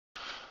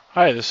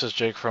Hi, this is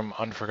Jake from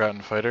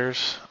Unforgotten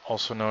Fighters,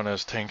 also known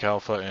as Tank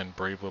Alpha and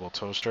Brave Little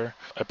Toaster.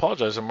 I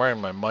apologize, I'm wearing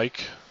my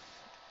mic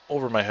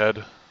over my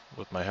head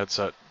with my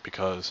headset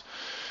because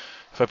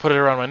if I put it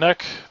around my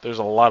neck, there's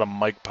a lot of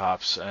mic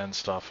pops and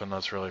stuff, and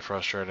that's really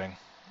frustrating.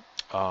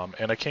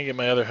 And I can't get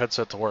my other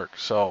headset to work,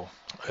 so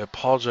I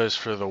apologize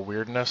for the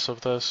weirdness of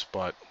this,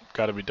 but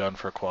got to be done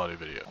for a quality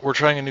video. We're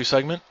trying a new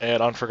segment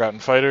at Unforgotten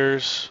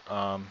Fighters.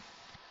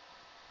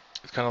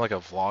 It's kind of like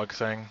a vlog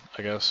thing,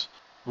 I guess.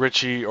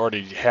 Richie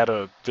already had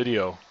a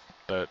video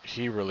that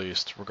he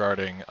released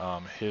regarding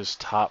his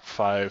top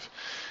 5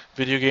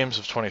 video games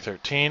of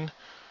 2013.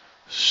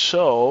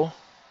 So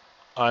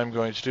I'm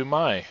going to do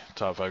my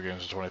top 5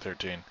 games of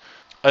 2013.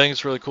 I think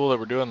it's really cool that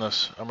we're doing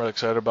this. I'm really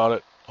excited about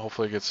it.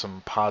 Hopefully get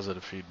some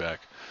positive feedback.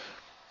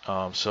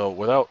 So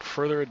without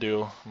further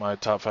ado, my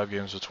top 5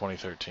 games of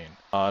 2013.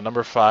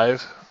 Number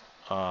 5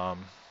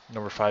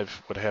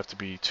 would have to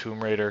be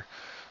Tomb Raider.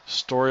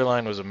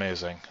 Storyline was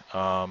amazing.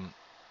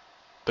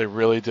 They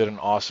really did an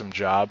awesome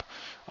job.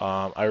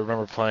 I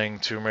remember playing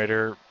Tomb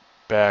Raider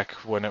back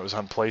when it was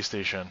on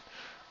PlayStation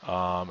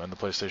and the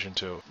PlayStation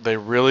 2. They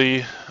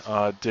really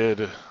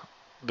did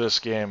this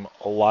game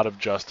a lot of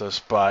justice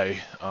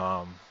by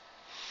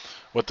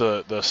with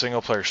the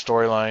single player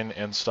storyline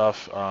and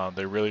stuff.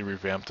 They really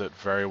revamped it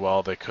very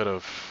well. They could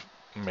have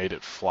made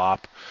it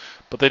flop,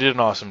 but they did an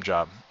awesome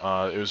job.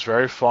 It was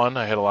very fun.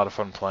 I had a lot of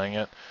fun playing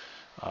it.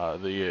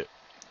 The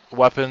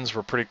weapons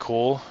were pretty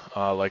cool.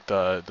 Like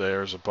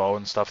there's a bow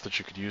and stuff that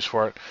you could use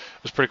for it.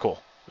 It was pretty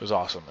cool. It was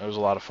awesome. It was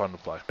a lot of fun to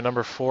play.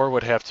 Number 4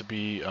 would have to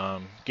be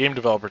Game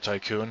Developer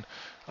Tycoon.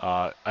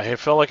 I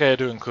felt like I had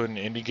to include an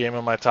indie game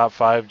in my top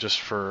 5 just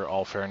for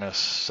all fairness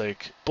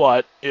sake,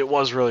 but it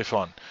was really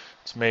fun.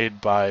 It's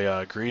made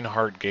by Green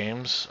Heart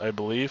Games, I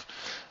believe.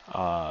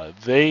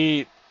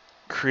 They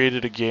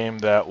created a game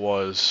that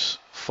was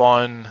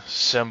fun,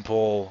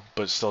 simple,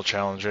 but still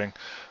challenging.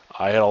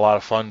 I had a lot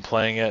of fun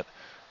playing it.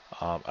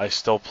 I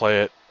still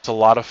play it. It's a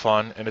lot of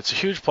fun, and it's a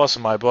huge plus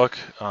in my book.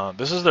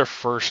 This is their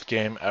first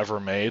game ever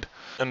made.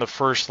 In the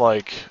first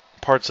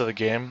parts of the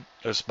game,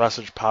 this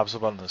message pops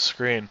up on the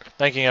screen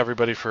thanking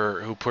everybody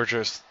who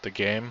purchased the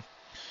game,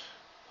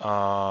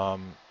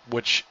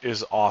 which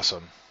is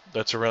awesome.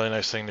 That's a really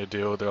nice thing to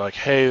do. They're like,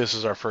 hey, this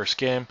is our first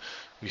game.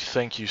 We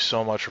thank you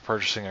so much for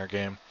purchasing our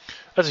game.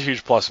 That's a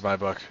huge plus in my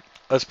book.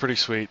 That's a pretty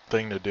sweet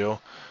thing to do.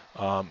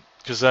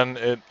 Because then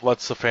it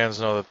lets the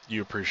fans know that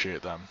you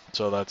appreciate them.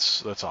 So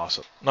that's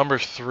awesome. Number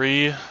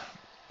 3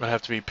 would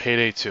have to be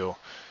Payday 2.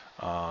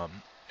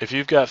 If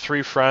you've got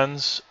 3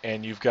 friends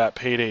and you've got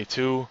Payday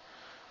 2,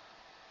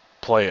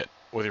 play it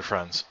with your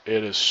friends.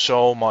 It is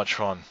so much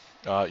fun.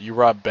 You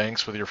rob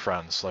banks with your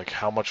friends. Like,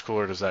 how much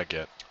cooler does that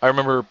get? I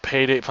remember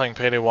playing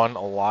Payday 1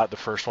 a lot, the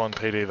first one,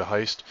 Payday the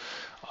Heist.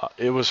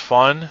 It was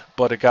fun,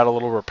 but it got a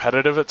little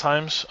repetitive at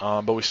times,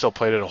 but we still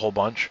played it a whole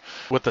bunch.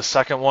 With the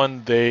second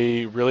one,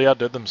 they really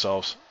outdid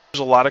themselves. There's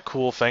a lot of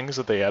cool things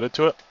that they added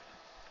to it.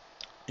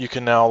 You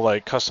can now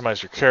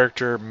customize your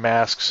character,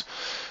 masks,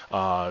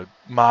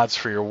 mods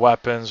for your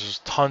weapons. There's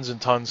tons and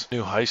tons of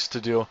new heists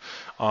to do,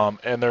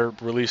 and they're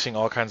releasing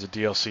all kinds of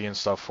DLC and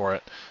stuff for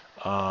it.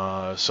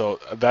 So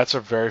that's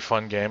a very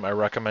fun game. I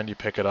recommend you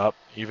pick it up,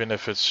 even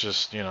if it's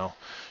just,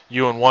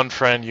 you and one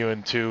friend, you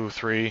and 2,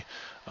 3.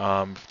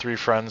 3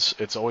 friends.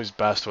 It's always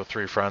best with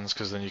 3 friends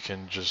because then you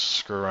can just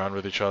screw around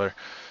with each other.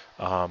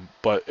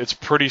 But it's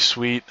pretty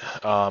sweet.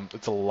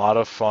 It's a lot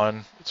of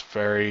fun. It's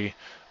very,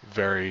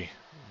 very,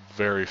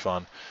 very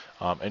fun.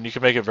 And you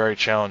can make it very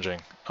challenging.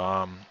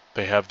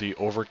 They have the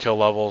overkill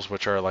levels,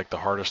 which are like the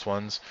hardest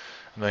ones.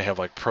 And they have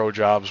like pro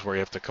jobs where you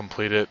have to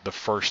complete it the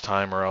first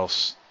time or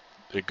else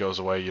it goes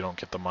away. You don't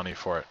get the money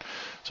for it.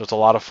 So it's a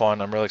lot of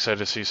fun. I'm really excited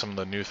to see some of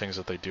the new things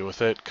that they do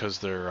with it because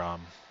they're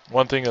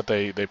one thing that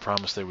they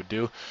promised they would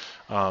do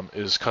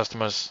is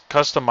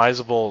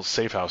customizable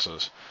safe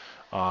houses,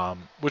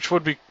 which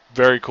would be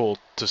very cool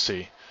to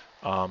see.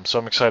 So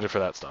I'm excited for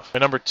that stuff. My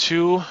number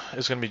 2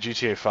 is going to be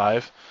GTA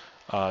 5.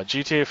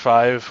 GTA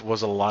 5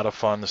 was a lot of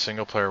fun. The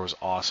single player was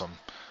awesome.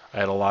 I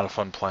had a lot of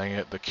fun playing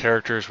it. The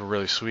characters were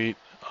really sweet.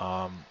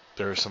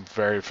 There were some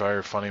very,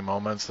 very funny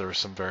moments. There were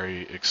some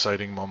very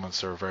exciting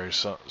moments. There were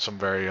some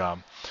very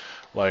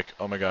like,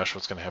 oh my gosh,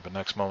 what's going to happen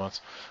next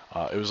moments.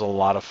 It was a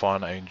lot of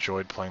fun. I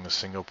enjoyed playing the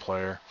single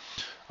player.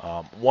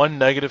 One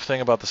negative thing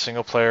about the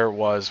single player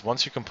was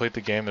once you complete the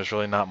game, there's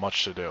really not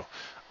much to do.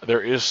 There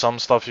is some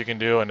stuff you can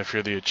do, and if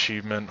you're the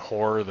achievement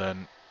whore,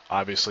 then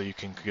obviously you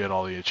can get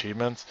all the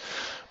achievements.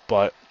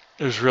 But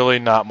there's really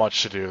not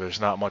much to do. There's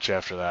not much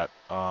after that.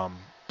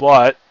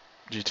 But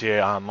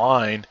GTA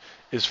Online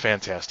is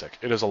fantastic.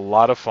 It is a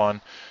lot of fun.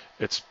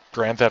 It's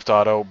Grand Theft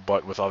Auto,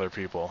 but with other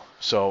people.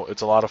 So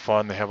it's a lot of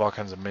fun. They have all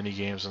kinds of mini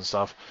games and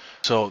stuff.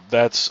 So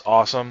that's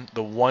awesome.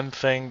 The one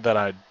thing that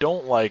I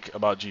don't like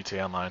about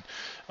GTA Online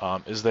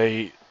is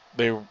they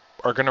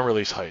are going to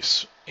release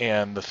heists.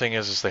 And the thing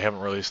is they haven't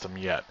released them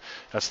yet.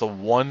 That's the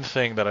one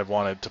thing that I've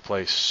wanted to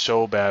play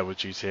so bad with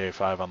GTA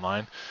 5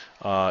 Online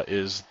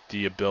is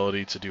the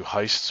ability to do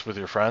heists with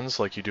your friends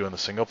like you do in the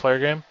single player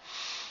game.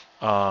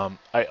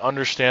 I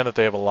understand that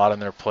they have a lot on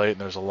their plate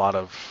and there's a lot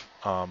of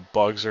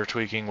bugs they're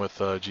tweaking with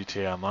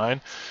GTA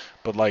Online,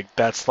 but like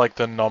that's like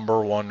the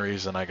number one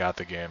reason I got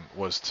the game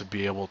was to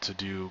be able to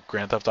do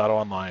Grand Theft Auto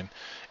Online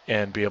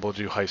and be able to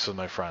do heists with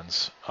my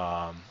friends.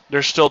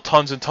 There's still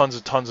tons and tons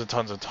and tons and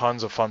tons and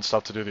tons of fun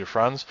stuff to do with your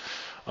friends,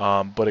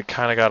 but it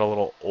kind of got a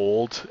little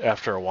old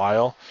after a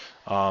while.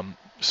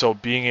 So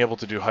being able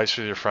to do heists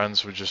with your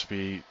friends would just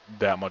be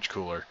that much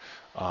cooler.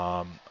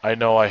 I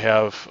know I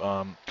have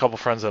a couple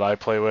friends that I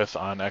play with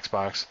on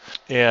Xbox,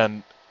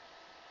 and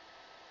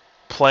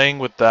playing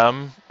with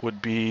them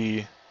would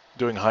be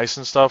doing heists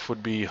and stuff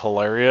would be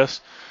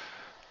hilarious.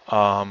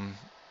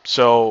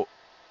 So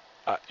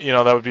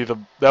that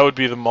would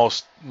be the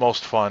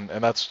most fun,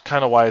 and that's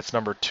kind of why it's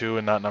number 2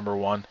 and not number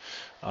 1.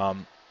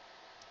 Um,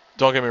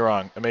 don't get me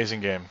wrong,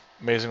 amazing game,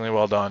 amazingly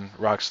well done.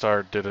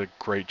 Rockstar did a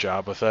great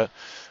job with it.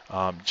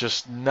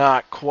 Just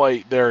not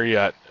quite there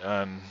yet,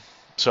 and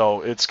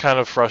so it's kind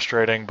of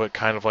frustrating, but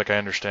kind of like I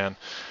understand.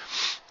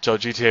 So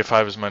GTA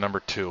 5 is my number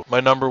 2. My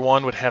number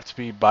 1 would have to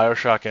be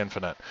BioShock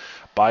Infinite.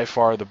 By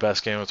far the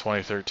best game of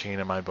 2013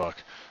 in my book.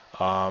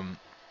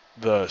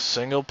 The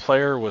single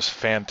player was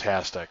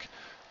fantastic.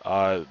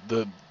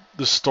 The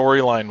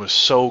storyline was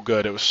so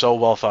good. It was so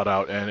well thought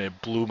out, and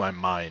it blew my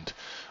mind.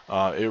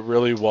 It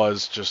really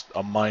was just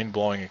a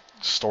mind-blowing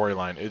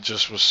storyline. It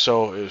was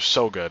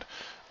so good.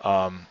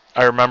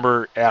 I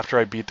remember after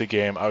I beat the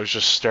game, I was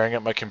just staring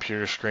at my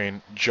computer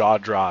screen, jaw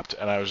dropped,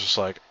 and I was just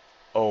like,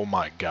 oh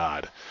my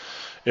god.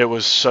 It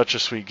was such a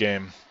sweet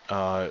game.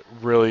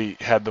 Really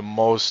had the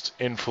most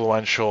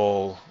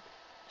influential,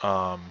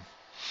 I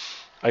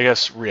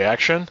guess,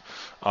 reaction.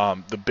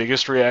 The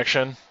biggest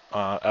reaction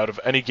out of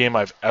any game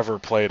I've ever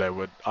played, I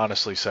would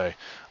honestly say.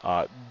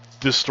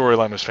 This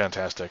storyline was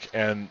fantastic.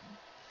 And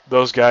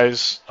those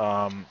guys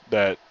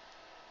that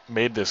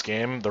made this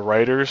game, the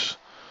writers,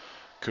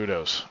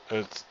 kudos.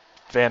 It's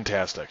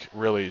fantastic.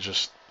 Really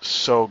just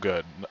so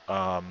good.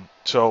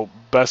 So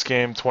best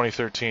game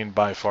 2013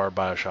 by far,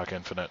 BioShock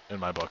Infinite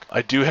in my book.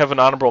 I do have an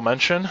honorable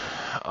mention.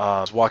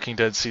 Walking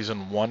Dead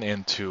Season 1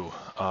 and 2.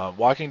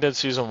 Walking Dead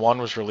Season 1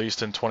 was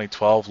released in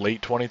 2012,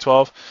 late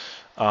 2012.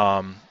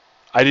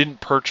 I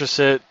didn't purchase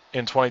it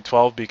in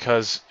 2012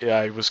 because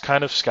I was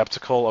kind of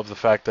skeptical of the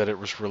fact that it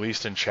was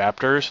released in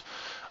chapters.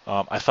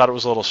 I thought it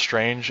was a little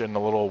strange and a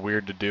little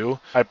weird to do.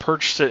 I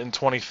purchased it in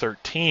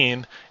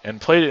 2013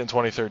 and played it in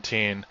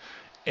 2013,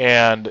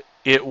 and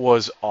it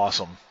was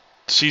awesome.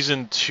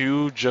 Season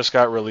 2 just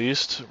got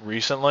released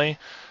recently.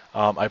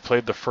 I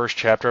played the first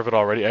chapter of it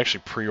already. I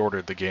actually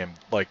pre-ordered the game.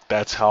 Like,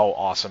 that's how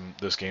awesome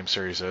this game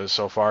series is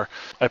so far.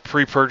 I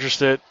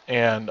pre-purchased it,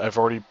 and I've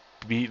already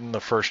beaten the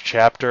first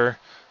chapter.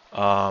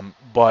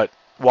 But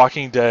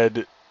Walking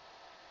Dead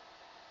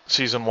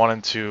Season 1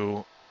 and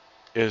 2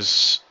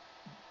 is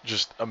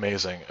just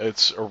amazing.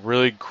 It's a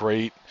really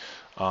great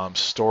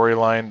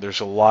storyline. There's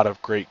a lot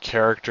of great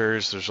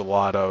characters. There's a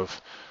lot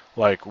of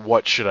like,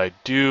 what should I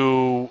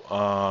do?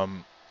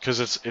 Because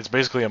it's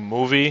basically a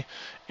movie,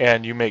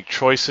 and you make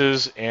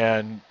choices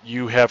and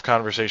you have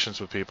conversations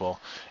with people,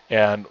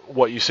 and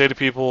what you say to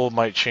people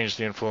might change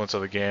the influence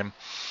of the game.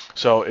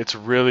 So it's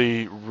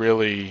really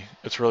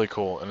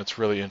cool, and it's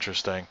really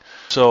interesting.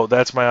 So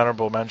that's my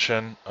honorable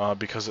mention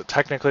because it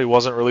technically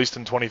wasn't released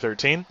in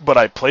 2013, but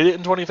I played it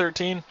in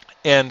 2013.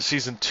 And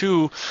Season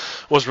 2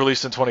 was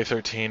released in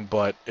 2013,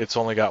 but it's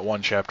only got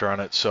one chapter on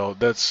it. So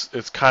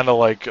it's kind of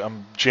like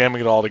I'm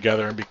jamming it all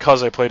together. And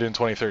because I played it in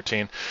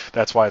 2013,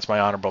 that's why it's my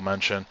honorable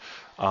mention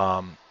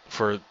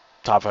for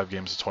top 5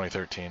 games of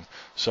 2013.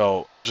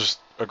 So just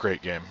a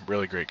great game,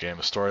 really great game.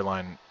 The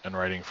storyline and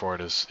writing for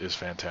it is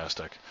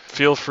fantastic.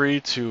 Feel free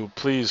to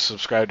please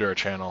subscribe to our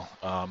channel.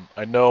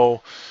 I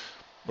know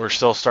we're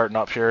still starting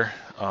up here.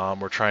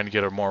 We're trying to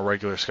get a more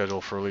regular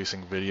schedule for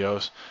releasing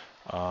videos.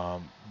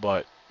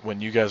 But when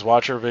you guys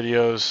watch our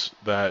videos,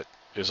 that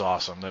is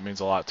awesome. That means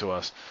a lot to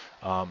us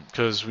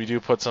because we do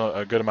put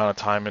a good amount of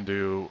time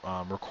into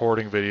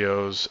recording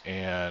videos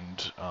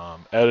and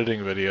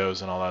editing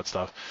videos and all that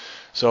stuff.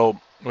 So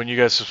when you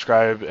guys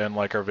subscribe and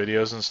like our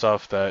videos and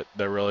stuff, that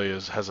really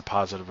has a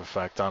positive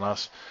effect on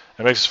us.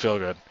 It makes us feel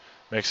good.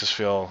 It makes us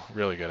feel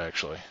really good,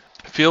 actually.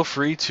 Feel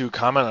free to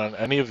comment on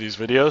any of these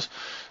videos.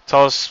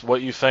 Tell us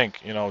what you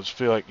think. Just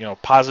feel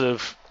like,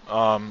 positive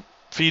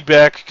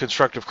feedback,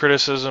 constructive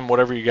criticism,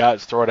 whatever you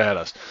got, throw it at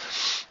us.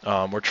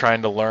 We're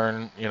trying to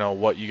learn,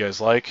 what you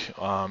guys like.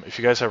 If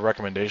you guys have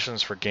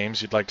recommendations for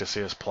games you'd like to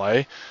see us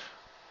play,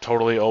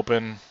 totally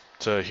open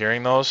to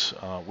hearing those.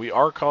 We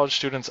are college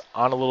students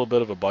on a little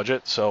bit of a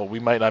budget, so we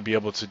might not be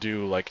able to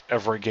do like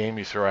every game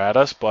you throw at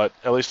us, but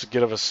at least to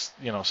give us,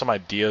 some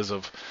ideas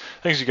of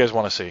things you guys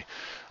want to see.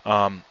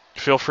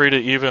 Feel free to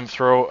even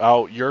throw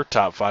out your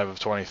top 5 of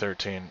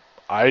 2013.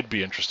 I'd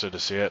be interested to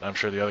see it. I'm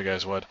sure the other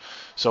guys would.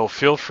 So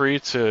feel free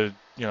to,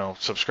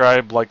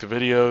 subscribe, like the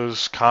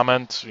videos,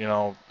 comment.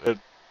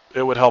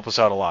 It would help us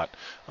out a lot.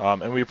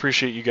 And we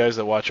appreciate you guys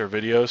that watch our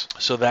videos.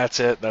 So that's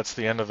it. That's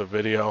the end of the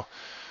video.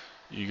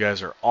 You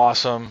guys are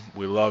awesome.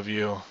 We love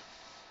you.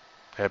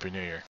 Happy New Year.